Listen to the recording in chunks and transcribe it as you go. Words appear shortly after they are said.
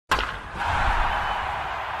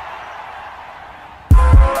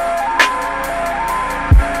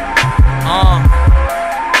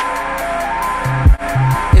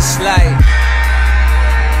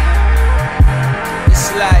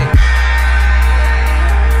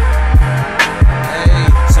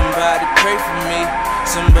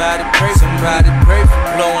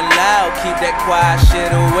quiet shit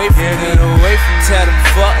away from me. Tell them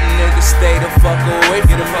fuck niggas stay the fuck away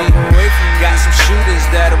from me. Got some shooters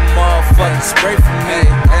that'll motherfucking spray for me.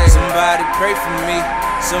 Somebody pray for me.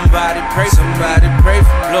 Somebody pray for me.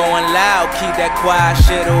 Blowing loud, keep that quiet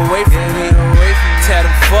shit away from me. Tell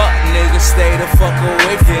them fuck niggas stay the fuck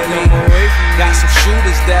away from me. Got some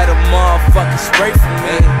shooters that'll motherfucking spray for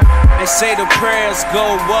me. They say the prayers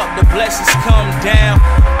go up, the blessings come down.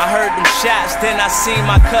 I heard them shots, then I seen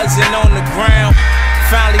my cousin on the ground.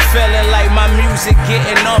 Finally feeling like my music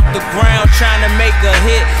getting off the ground. Trying to make a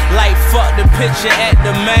hit like fuck the picture at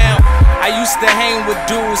the Mount. I used to hang with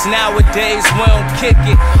dudes, nowadays we don't kick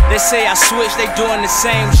it. They say I switched, they doing the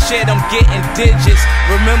same shit, I'm getting digits.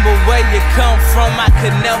 Remember where you come from, I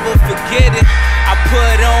could never forget it. I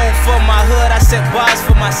put on for my hood, I set bars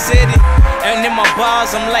for my city. And in my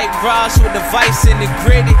bars, I'm like Ross with the vice and the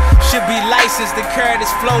gritty. Should be licensed to carry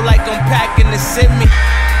this flow like I'm packing the semi.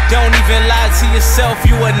 Don't even lie to yourself,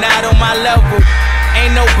 you are not on my level.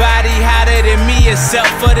 Ain't nobody hotter than me except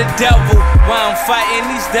for the devil. While I'm fighting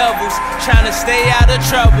these devils, trying to stay out of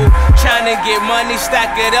trouble. Trying to get money,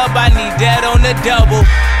 stack it up, I need that on the double.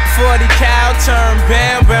 40 cal, turn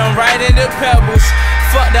bam, bam, right into pebbles.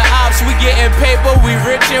 Fuck the ops, we getting paper, we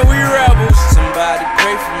rich and we rebels. Somebody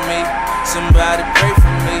pray for me, somebody pray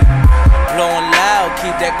for me. Blowing loud,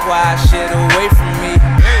 keep that quiet shit away from me.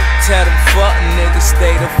 Tell them fuck niggas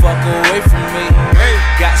stay the fuck away from me.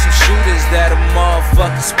 Got some shooters that'll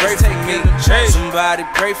motherfucking spray for me. Somebody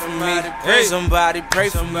pray for me, somebody pray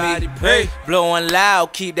for me. Blowing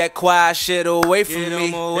loud, keep that quiet shit away from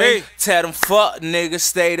me. Tell them fuck niggas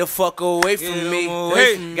stay the fuck away from me.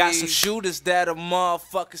 Got some shooters that'll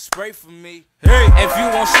motherfucking spray for me. If you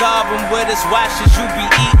won't starve them with us, why should you be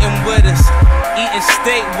eating with us? Eating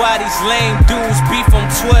steak while these lame dudes beef on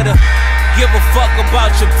Twitter. Give a fuck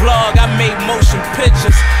about your vlog, I made motion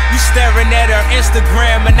pictures. You staring at her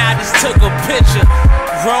Instagram and I just took a picture.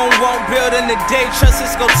 Rome won't build in a day, trust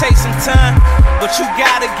it's gon' take some time. But you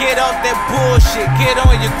gotta get off that bullshit, get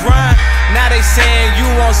on your grind. Now they saying you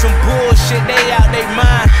on some bullshit, they out they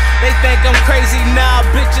mind. They think I'm crazy, nah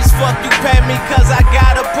bitches, fuck you pay me. Cause I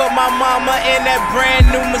gotta put my mama in that brand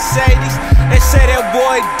new Mercedes. They say that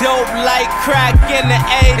boy dope like crack in the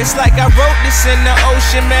 80s. It's like I wrote this in the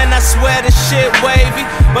ocean, man, I swear this shit wavy.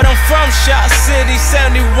 But I'm from Shot City,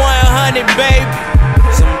 7100, baby.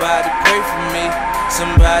 Somebody pray for me,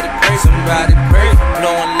 somebody pray, somebody pray.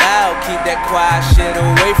 Blowing loud, keep that quiet shit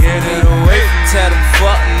away from me. Tell them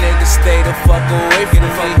fuck niggas stay the fuck away from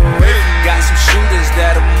me. Got some shooters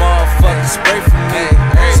that'll motherfucking spray for me.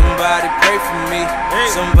 Somebody pray for me,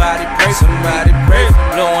 somebody pray, somebody pray.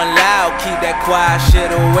 Blowing loud, keep that quiet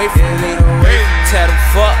shit away from me. Tell them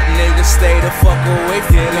fuck niggas stay the fuck away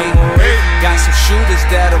from me. Got some shooters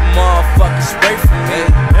that'll motherfucking spray for me.